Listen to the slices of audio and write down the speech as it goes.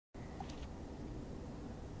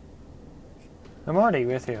I'm already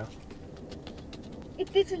with you. It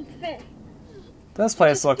isn't fair. This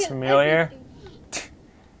place looks familiar.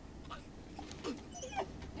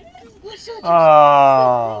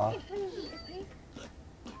 Oh.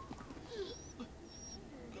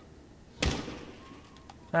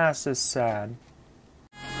 That's just sad.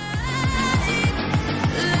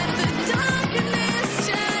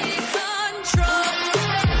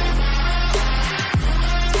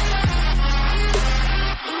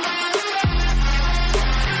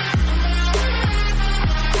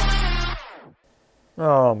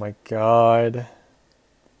 Oh my god.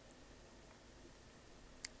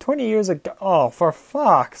 20 years ago. Oh, for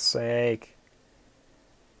fuck's sake.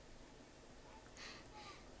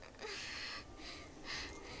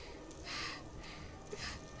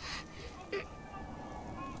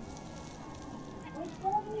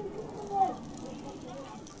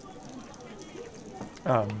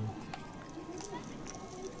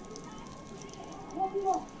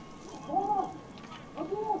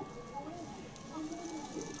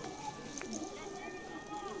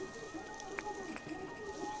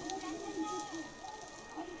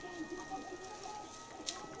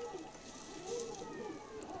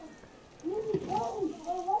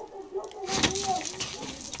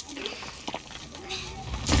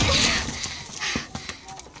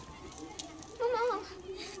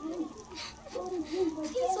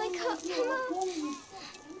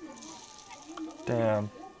 Damn.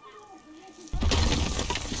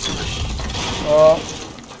 Oh.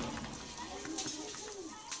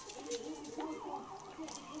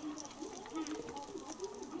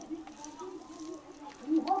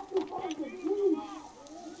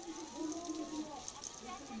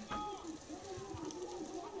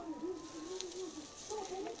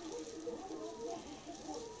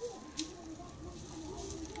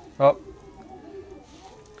 Oh.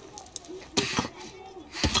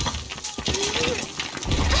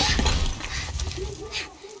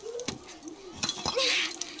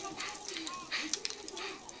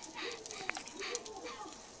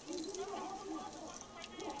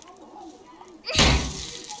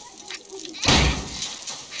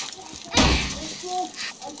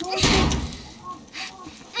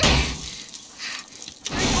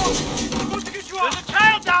 There's a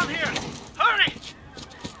child down here! Hurry!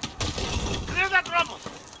 Clear that rubble!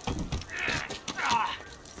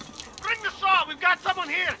 Bring the saw! We've got someone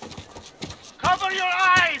here! Cover your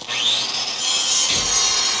eyes!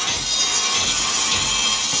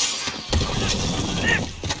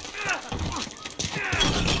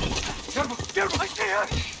 Careful! Careful! I see her!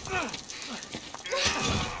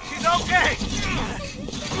 She's okay!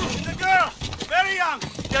 The girl! Very young!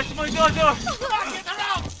 That's my daughter! Get her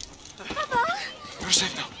out! Papa! You're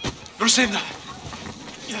safe now. You're safe now.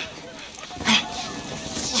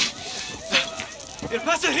 Here,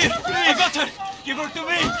 pass her here! I got her! Give her to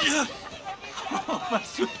me! Oh, my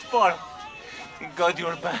sweet Farah. Thank God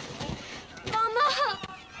you're back. Mama!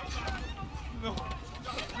 No!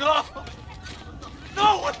 No!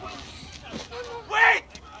 No! Wait!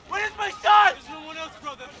 Where is my son? There's no one else,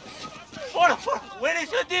 brother. Farah, where is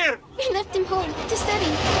HADIR? We left him home to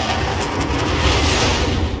study.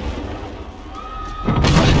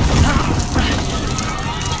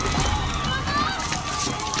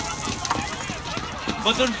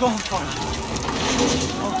 But don't go, Farah.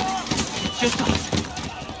 Oh, just us.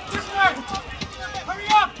 This way! Hurry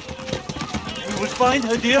up! We will find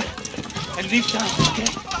HADIR and leave town, okay?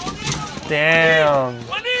 Damn.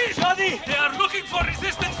 Shadi! They are looking for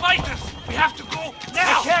resistance fighters! We have to go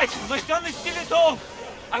now! I can't! My son is still at home!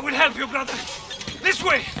 I will help you, brother! This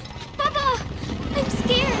way! Papa! I'm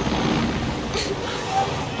scared.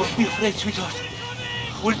 Don't be afraid, sweetheart.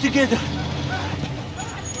 We're together.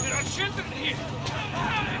 There are children here.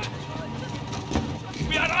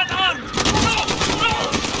 We are unarmed! No! No!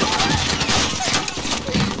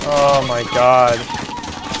 Oh my god.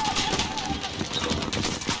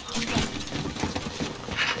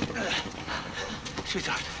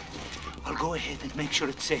 Sweetheart, I'll go ahead and make sure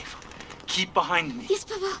it's safe. Keep behind me. Yes,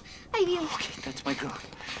 Papa. I will. Okay, that's my girl.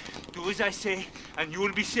 Do as I say, and you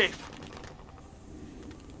will be safe.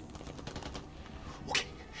 Okay,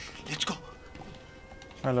 let's go.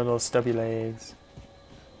 My little stubby legs.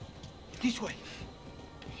 This way.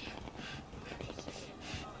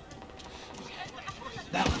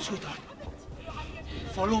 Now, sweetheart.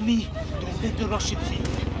 Follow me. Don't let the Russians see you.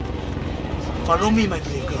 Follow me, my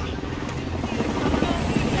brave girl.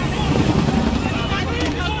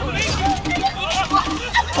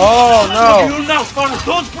 Oh no! You now, Farah.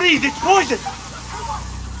 Don't breathe. It's poison.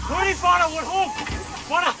 Hurry, Farah. We're home.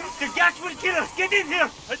 Farah, the gas will kill us. Get in here.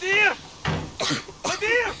 HADIR!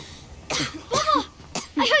 HADIR! Mama!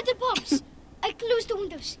 I heard the bombs. I Close the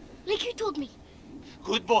windows, like you told me.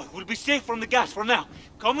 Good boy. We'll be safe from the gas for now.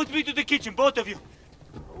 Come with me to the kitchen, both of you.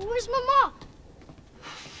 Where's Mama?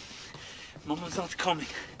 Mama's not coming.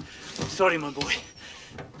 Sorry, my boy.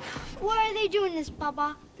 Why are they doing this,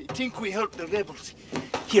 Papa? They think we help the rebels.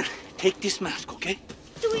 Here, take this mask, okay?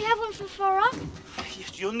 Do we have one for Farah?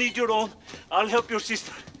 Yes, you'll need your own. I'll help your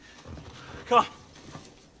sister. Come.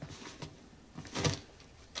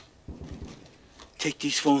 Take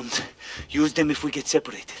these phones. Use them if we get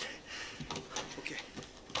separated. Okay.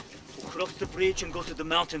 We'll cross the bridge and go to the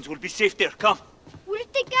mountains. We'll be safe there. Come. What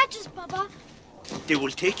if they catch us, Papa? They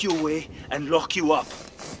will take you away and lock you up.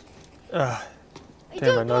 Ugh. I Damn,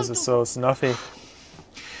 my don't nose want is to. so snuffy.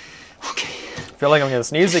 Okay. I feel like I'm gonna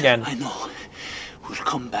sneeze again. I know. We'll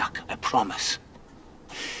come back. I promise.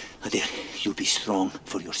 Hadir, you be strong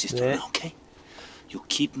for your sister Yeah. now, okay? You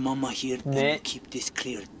keep Mama here and Yeah. you keep this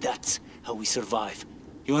clear. That's how we survive.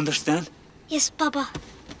 You understand? Yes, Papa.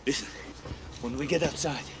 Listen, when we get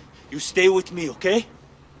outside, you stay with me, okay?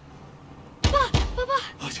 Papa! Papa!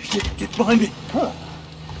 Oh, get behind me.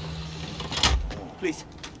 Please.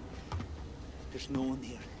 There's no one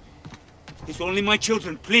here. It's only my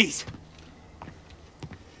children, please.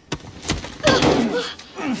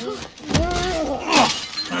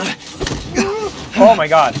 Oh my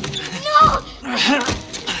god. No!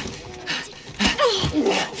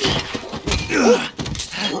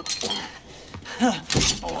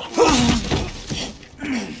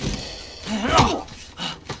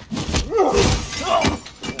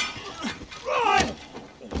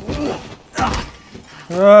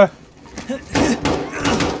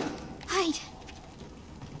 Hide.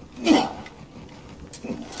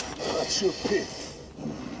 That's your pit.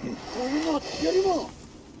 Get him out.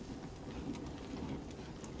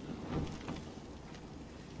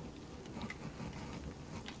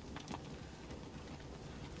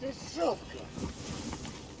 This shotgun.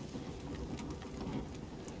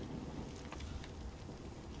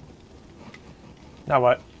 Now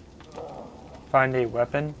what? Find a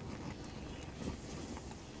weapon?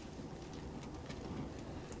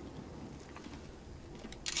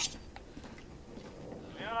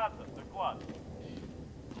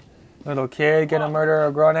 Little kid gonna murder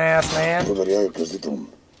a grown ass man? Проверяю газету.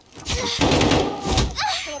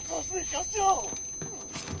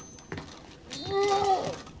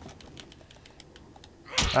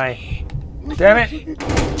 Hi. Damn it!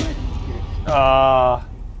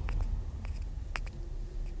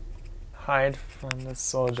 Hide from the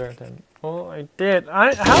soldier then. Oh, I did.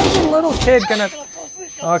 How's a little kid gonna...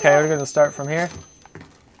 Okay, we're gonna start from here.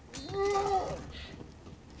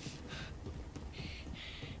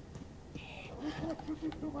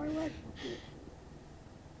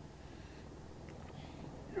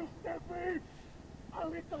 You stupid! A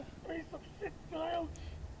little piece of shit child!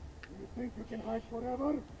 You think you can hide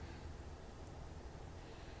forever?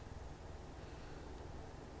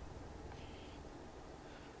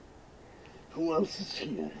 Who else is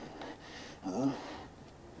here? Huh?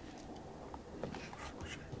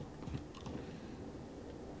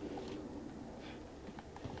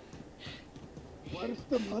 Where's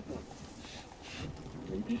the mother?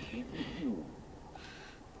 Maybe she's with you.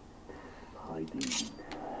 Hiding.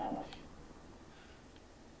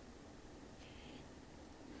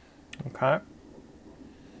 Okay.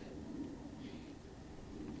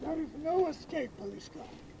 There is no escape, Poliska.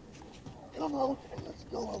 Come out and let's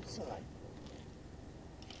go outside.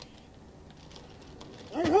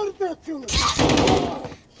 I heard that, Julie.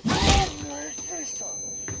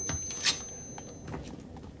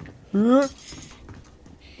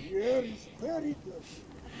 Here is very good.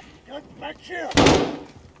 Get back here.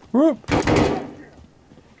 Whoop.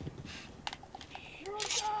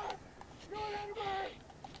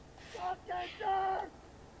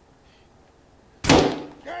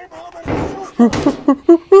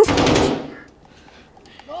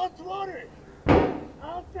 Don't worry.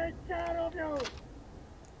 I'll take care of you.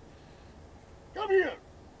 Come here.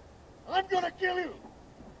 I'm gonna kill you.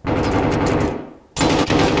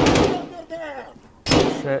 Under there.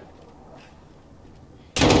 Shit.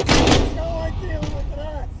 That's how I deal with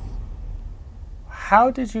rats.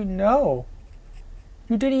 How did you know?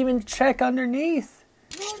 You didn't even check underneath.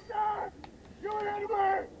 You're dead. You're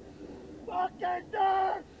anywhere. Fucking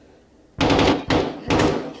dead.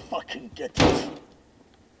 You'll fucking get it.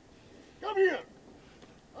 Come here.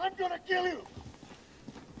 I'm gonna kill you.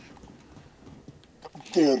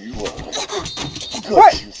 There you are. Got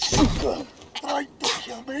What? you, sucker. Tried to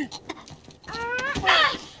kill me.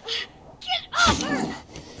 Get off her!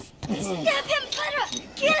 Stab him, Farah!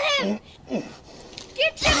 Kill him!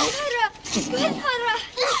 Get him, Farah! Good, Farah!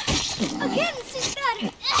 Again, sister!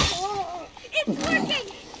 It's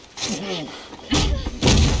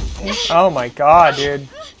Oh my god, dude.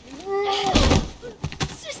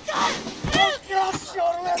 Sister! Just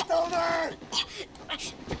your little man!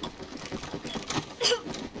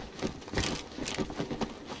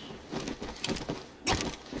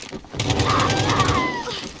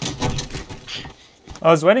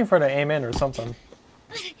 I was waiting for it to aim in or something.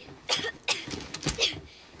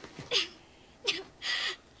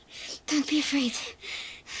 Don't be afraid.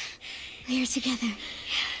 We are together.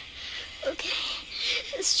 Okay.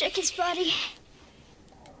 Let's check his body.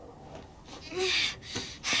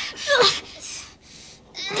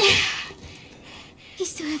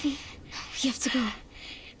 He's too heavy. We have to go.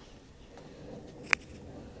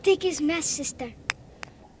 Take his mask, sister.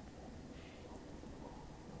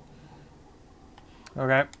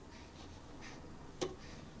 Okay.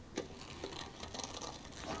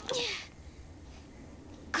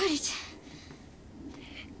 Got it.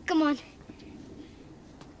 Come on.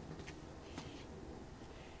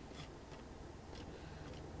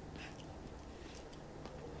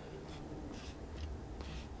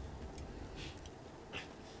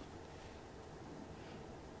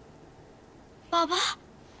 Baba,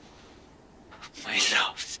 My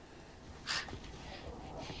love.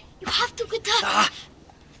 you have to get up. Ah,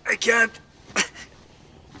 I can't.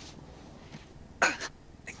 I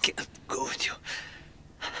can't go with you.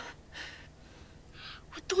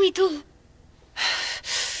 What do we do?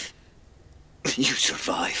 You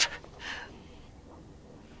survive.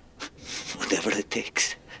 Whatever it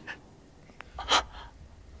takes.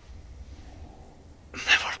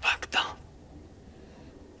 Never back down.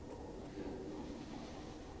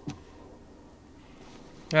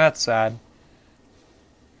 That's sad.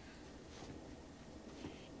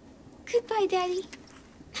 Goodbye, Daddy.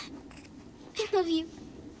 I love you.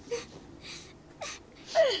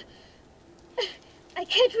 I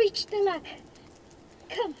can't reach the lock.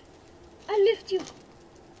 Come, I'll lift you.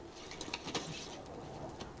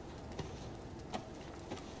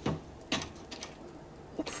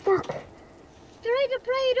 It's stuck. Try to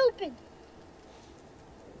pry it open.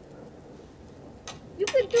 You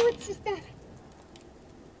can do it, sister.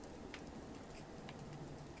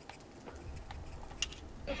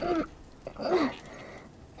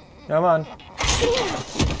 Come on.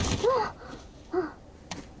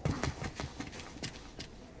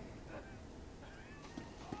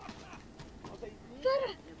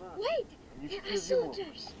 Farah, wait! There are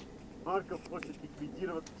soldiers. Марков хочет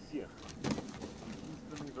ликвидировать всех.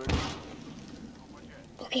 Единственный вариант.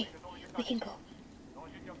 Okay, we can go.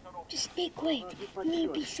 Just stay quiet.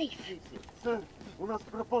 We'll be safe. Сэр, у нас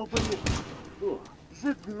пропал боец. Что?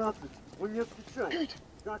 Ж-12, он не отвечает. Good.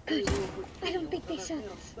 Как Good. его I don't think they saw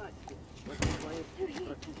us.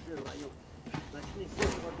 Начни с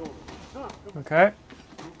этого дома. Okay.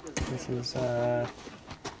 This is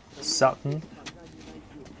Sutton.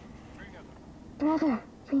 Brother,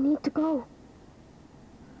 we need to go.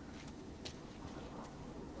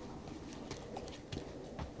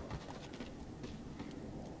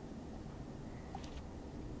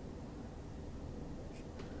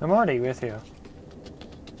 I'm already with you.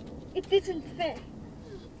 It isn't fair.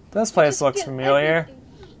 This place looks familiar.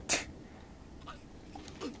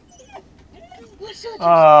 More soldiers.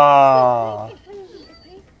 Ah. Stay quiet and follow me,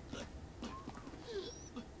 okay?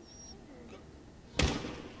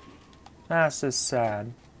 That's just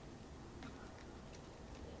sad.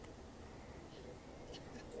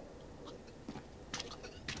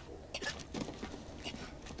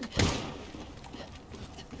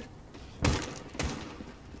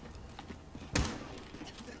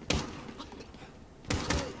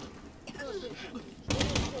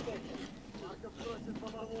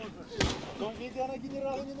 Том виде она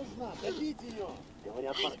генералу не нужна. Добейте ее.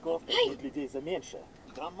 Говорят, парковка тут людей за меньше.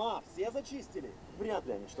 Дома все зачистили. Вряд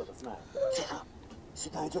ли они что-то знают. Тихо.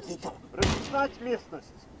 Сюда идет Виктор. Распознать местность.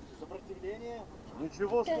 Сопротивление?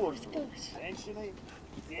 Ничего That was сложного. close. Женщины,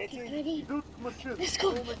 Get дети ready. идут к машине. Let's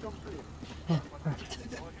go. Полный комплект.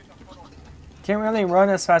 Can't really run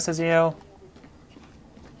as fast as you.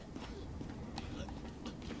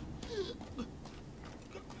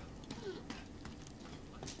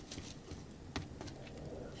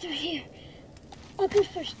 They're here. I'll go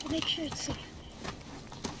first to make sure it's safe.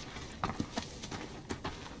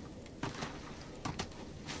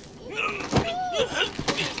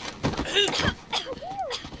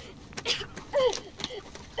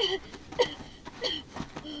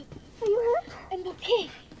 Are you hurt? I'm okay.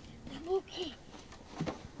 I'm okay.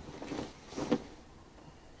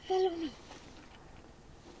 Follow me.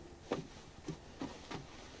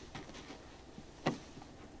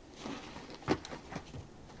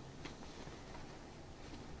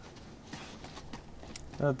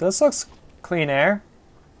 This looks clean air.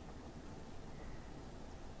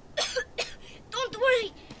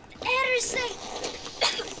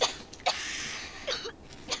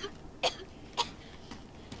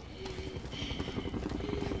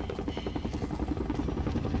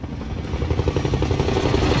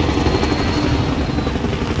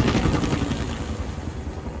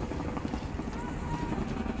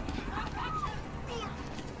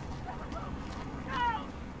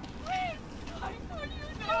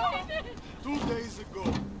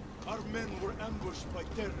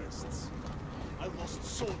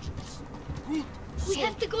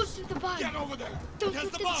 over there. Don't Against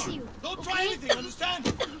let the them bar. see you. Don't try anything,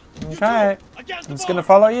 understand? Okay. Against I'm the just bar. gonna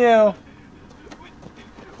follow you.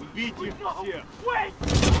 Убейте их всех!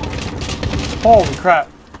 Holy crap.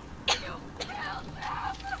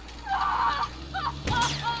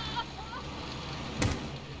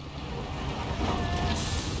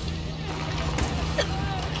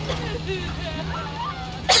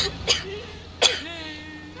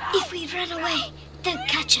 If we run away, they'll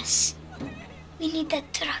catch us. We need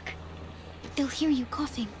that truck. They'll hear you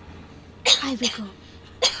coughing. I will go.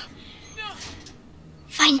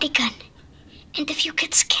 Find the gun. And if you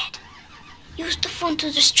get scared, use the phone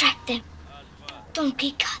to distract them. Don't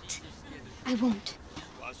get caught. I won't.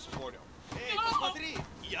 Вас понял. Эй, посмотри,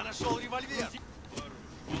 я нашел револьвер.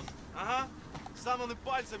 Ага, сам он и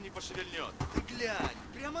пальцем не пошевельнет. Ты глянь,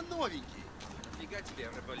 прямо новенький. Нафига тебе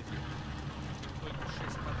револьвер? Только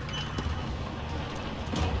 6 патронов.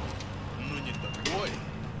 Ну не такой.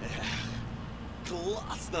 Эх,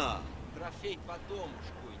 классно. Трофей по дому,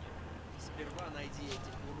 шкуйник. Сперва найди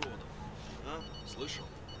этих уродов. А, слышал?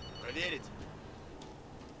 Проверить?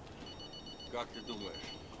 Как ты думаешь,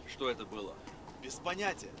 что это было? Без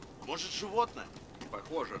понятия. Может, животное?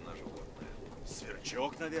 Похоже на животное.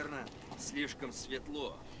 Сверчок, наверное. Слишком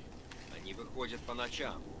светло. Они выходят по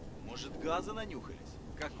ночам. Может, газа нанюхались?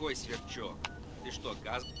 Какой сверчок? Ты что,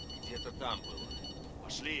 газ где-то там было?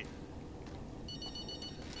 Пошли.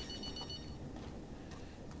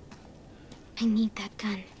 I need that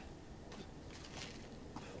gun.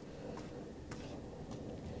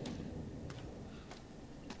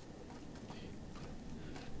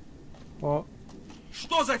 Well,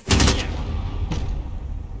 Что за фигня?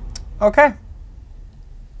 okay.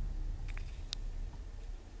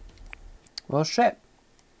 Well, shit.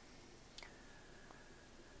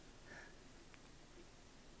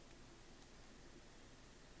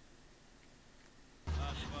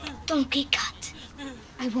 Don't get caught.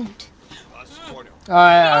 I won't. Вас понял.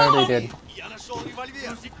 I already did. Я нашел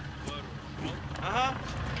револьвер. Ага,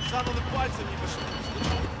 сам он и пальцем не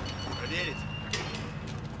пошевелил. Проверить?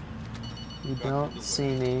 You don't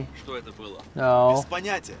see me. Что это было? No. Без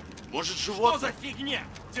понятия. Может, Что животное? за фигня?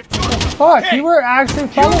 Fuck, you were actually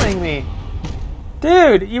following me.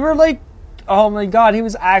 Dude, you were like... Oh my god, he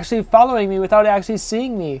was actually following me without actually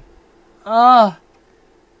seeing me. Ah.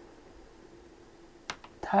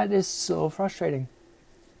 That is so frustrating.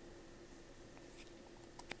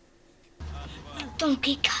 Don't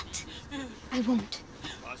get caught. I won't.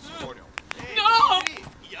 Вас понял. Эй, посмотри,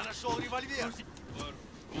 я нашел револьвер.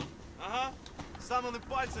 Ага, сам он и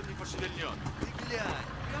пальцем не пошевельнет. Ты глянь,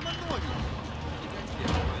 прямо новенький. Нафига тебе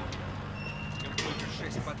револьвер? В нем только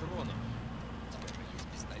 6 патронов. У тебя же есть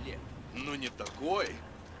пистолет. Ну не такой.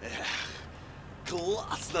 Эх,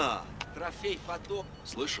 классно. Трофей по дому.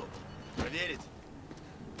 Слышал? Проверить?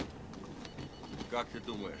 Как ты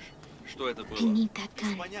думаешь, что это I было? need that Без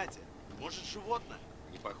gun. понятия. Может, животное?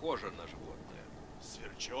 Не похоже на животное.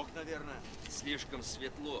 Сверчок, наверное. Слишком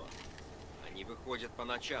светло. Они выходят по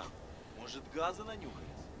ночам. Может, газа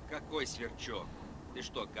нанюхались? Какой сверчок? Ты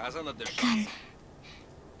что, газа Gun. надышался?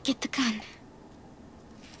 Get the gun.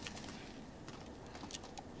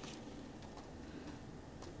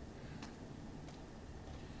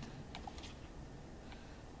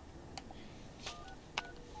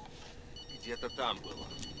 Где-то там было.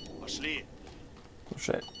 Пошли. Oh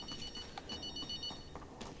shit.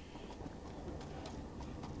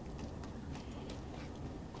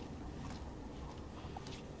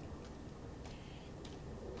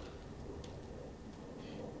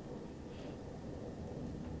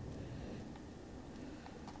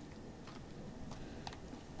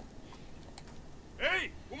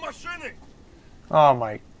 Эй, у машины! Oh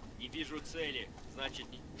my... Не вижу цели. Значит,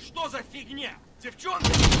 что за фигня? Девчонка!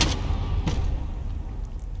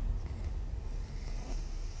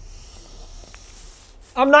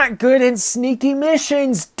 I'm not good at sneaky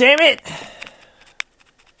missions, damn it!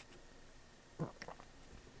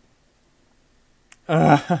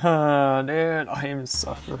 Dude, I am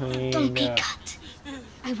suffering. Don't get caught.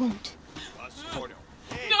 I won't. Вас понял.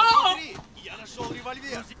 Эй, посмотри, я нашел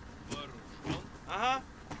револьвер. Ага,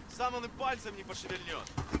 сам он и пальцем не пошевельнет.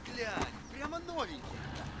 Ты глянь, прямо новенький.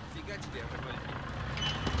 Нафига тебе револьвер?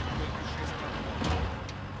 Только 6 патронов.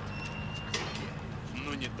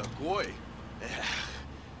 Ну не такой. Эх,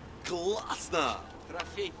 классно.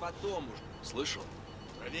 Трофей по дому. Слышал?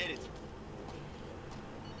 Проверить?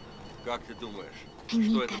 Как ты думаешь, I need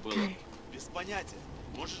что это that было? gun. Без понятия.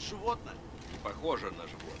 Может, животное? Не похоже на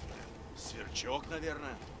животное. Сверчок,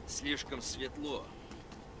 наверное. Слишком светло.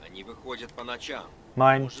 Они выходят по ночам.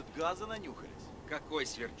 Mine. Может, газа нанюхались? Какой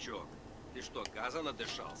сверчок? Ты что, газа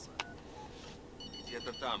надышался?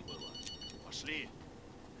 Где-то там было. Пошли.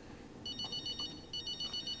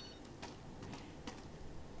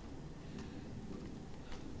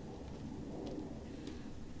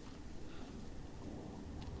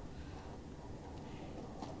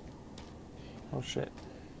 Oh shit.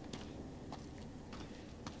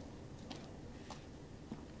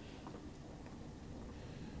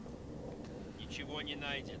 Ничего не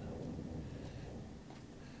найдено.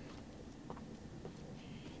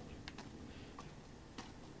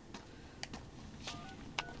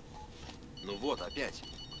 Ну вот опять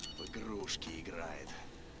в игрушки играет.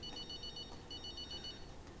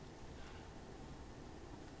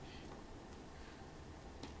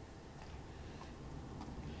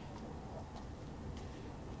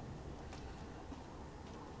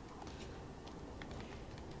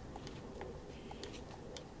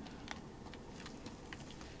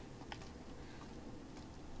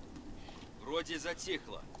 Вроде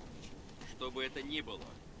затихло. Что бы это ни было.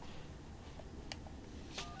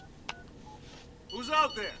 Who's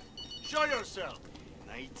out there? Show yourself.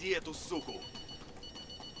 Найди эту суку.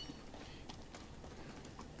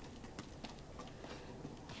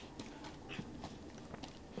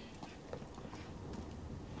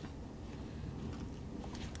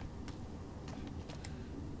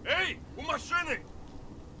 Эй, у машины!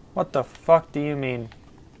 What the fuck do you mean?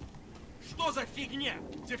 Что за фигня?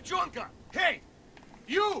 Девчонка! Эй!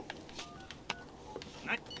 You!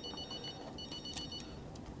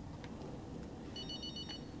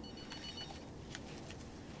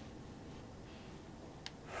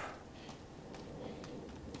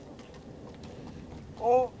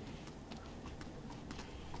 Oh.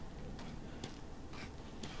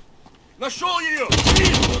 Нашел ее!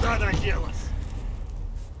 Видишь, куда она делась?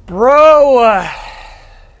 Bro!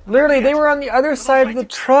 Literally, they were on the other side of the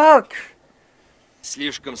truck!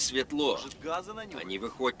 Слишком светло. Они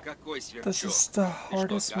выходят какой This сверчок. is the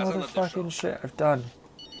hardest motherfucking shit I've done.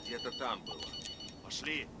 Где-то там было.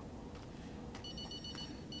 Пошли.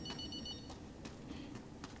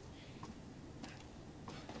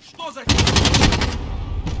 Что за...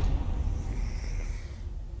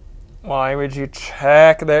 Why would you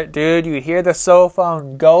check that? Dude, you hear the cell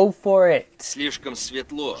phone, go for it! Слишком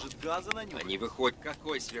светло. Они выходят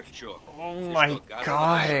какой сверчок. Oh Ты my что, газа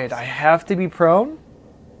god, надышался? I have to be prone?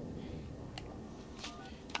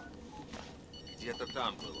 Где-то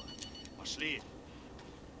там было. Пошли.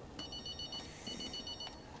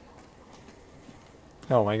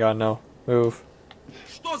 Oh my god, no. Move.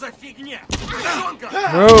 Что за фигня? Девчонка!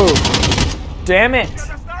 Move! Damn it! Тебя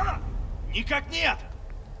достала? Никак нет!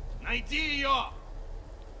 Найди ее!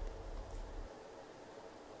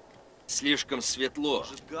 Слишком светло.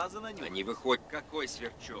 Может, газа на нем? Они выходят какой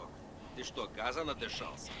сверчок. Ты что, газа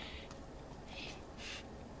надышался?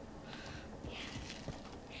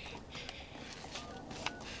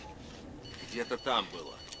 Где-то там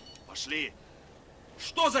было. Пошли.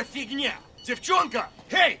 Что за фигня? Девчонка!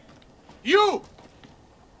 Эй! You!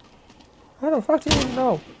 How the fuck do you even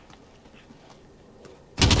know?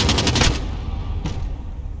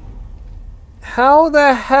 How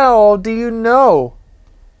the hell do you know?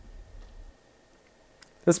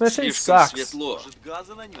 This mission Слишком sucks. светло. Может,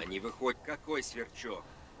 газа на нем? Они выходят какой сверчок.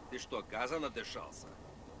 Ты что, газа надышался?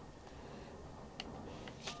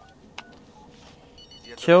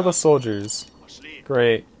 Где-то Kill the там. soldiers. Пошли.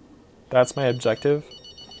 Great. That's my objective.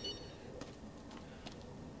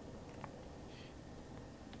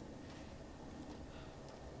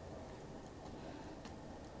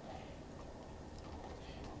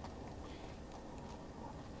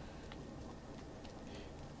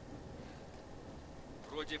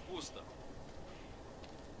 Вроде пусто.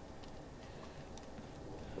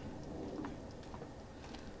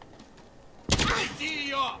 Найди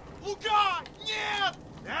ее! Лука! Нет!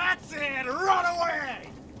 That's it! Run away!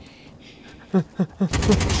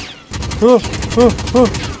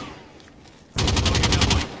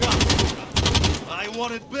 I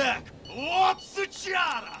want it back! Вот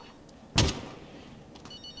сучара!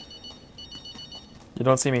 You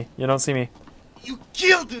don't see me. You don't see me. You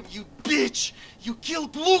killed him, you bitch! You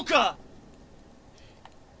killed Luca!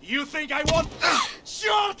 You think I want...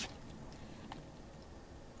 Shot!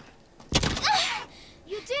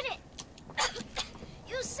 You did it!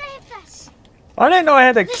 You saved us! I didn't know I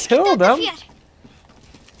had to Let's kill get out of them. here.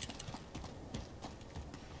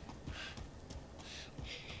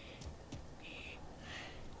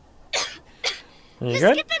 You Let's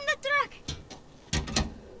good? get in the truck!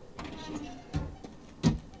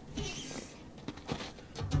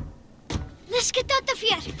 Let's get out of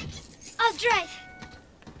here! I'll drive!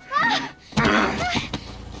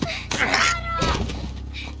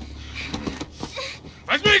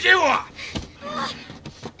 Возьмите его!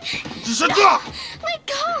 No! Let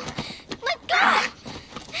go! Let go!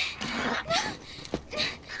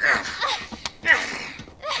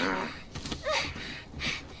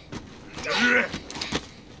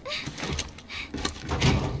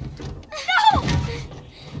 No!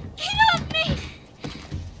 Get off me!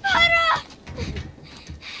 Farah!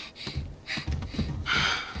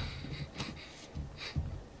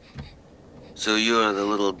 So you are the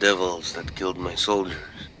little devils that killed my soldiers.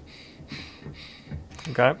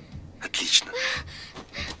 Okay. Отлично.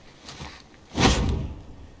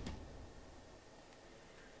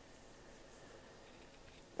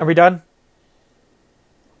 Are we done?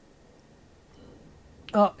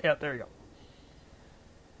 Oh, yeah, there we go.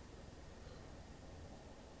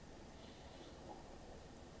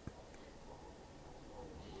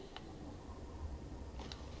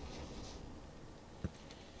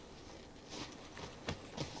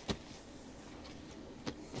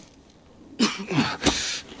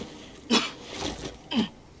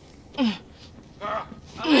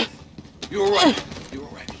 You're right. You're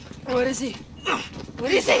right. What is he?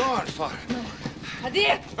 What is he? Go on, Farah.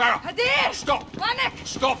 Hadir! Farah! Hadir! Stop! Manek!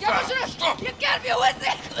 Stop, Farah! Stop! You can't be with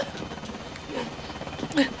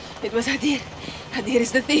it! It was Hadir. Hadir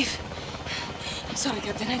is the thief. I'm sorry,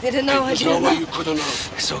 Captain. I didn't know. There's no way you could have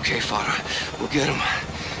known. It's okay, Farah. We'll get him.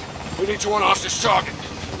 We need to unhouse this target.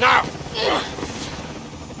 Now!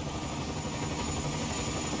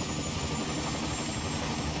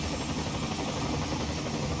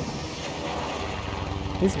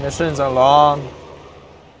 These missions are long.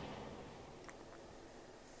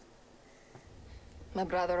 My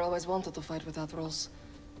brother always wanted to fight without rules.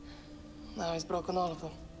 Now he's broken all of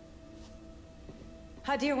them.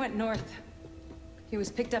 Hadir went north. He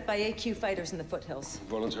was picked up by AQ fighters in the foothills.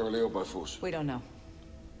 Voluntarily or by force? We don't know.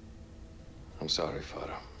 I'm sorry,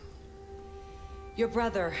 Farah. Your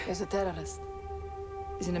brother He's a terrorist.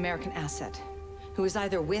 is an American asset who is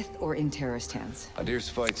either with or in terrorist hands. Hadir's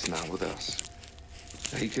fight's not with us.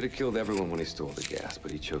 He could have killed everyone when he stole the gas,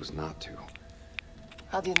 but he chose not to.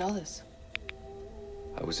 How do you know this?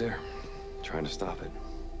 I was there, trying to stop it.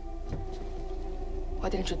 Why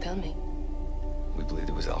didn't you tell me? We believed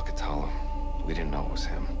it was Al-Qatala. We didn't know it was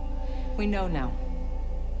him. We know now.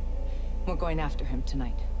 We're going after him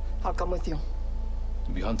tonight. I'll come with you.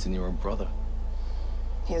 You'll be hunting your own brother.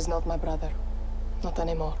 He is not my brother. Not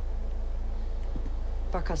anymore.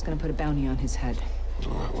 Barkov's gonna put a bounty on his head.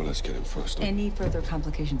 All right, well, let's get him first. Any further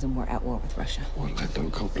complications and we're at war with Russia. Well,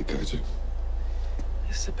 don't complicate it.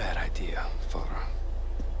 This is a bad idea, Farah.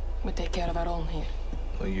 We take care of our own here.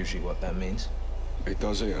 Not usually what that means. It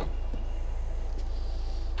does here.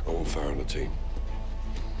 I want Farah on the team.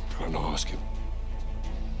 I'm not asking.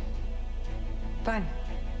 Fine.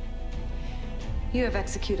 You have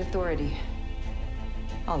execute authority.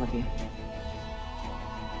 All of you.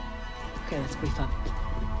 Okay, let's brief up.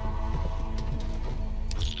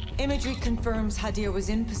 Imagery confirms Hadir was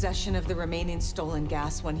in possession of the remaining stolen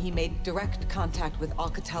gas when he made direct contact with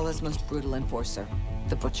Al-Qatala's most brutal enforcer,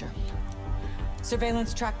 the Butcher.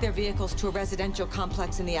 Surveillance tracked their vehicles to a residential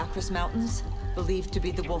complex in the Akris Mountains, believed to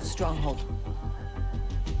be the Wolf stronghold.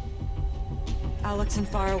 Alex and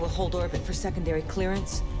Farah will hold orbit for secondary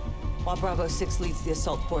clearance, while Bravo 6 leads the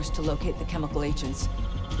assault force to locate the chemical agents,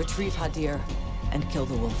 retrieve Hadir, and kill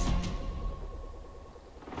the Wolf.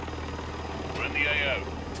 We're in the AO.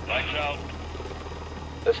 Lights out.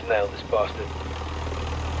 Let's nail this bastard.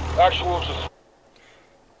 Actual orders.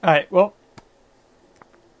 Alright, well,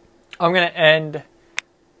 I'm going to end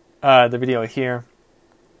the video here,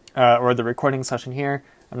 or the recording session here.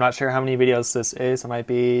 I'm not sure how many videos this is. It might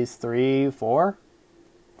be 3, 4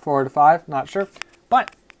 to 5, not sure.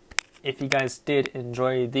 But if you guys did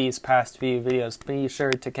enjoy these past few videos, be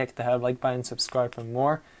sure to kick the like button, subscribe for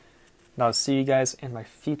more. And I'll see you guys in my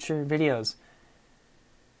future videos.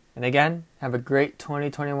 And again, have a great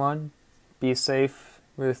 2021. Be safe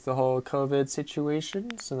with the whole COVID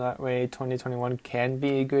situation, so that way 2021 can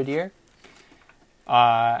be a good year.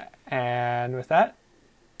 And with that,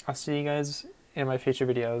 I'll see you guys in my future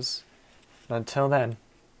videos. Until then,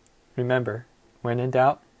 remember, when in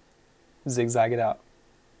doubt, zigzag it out.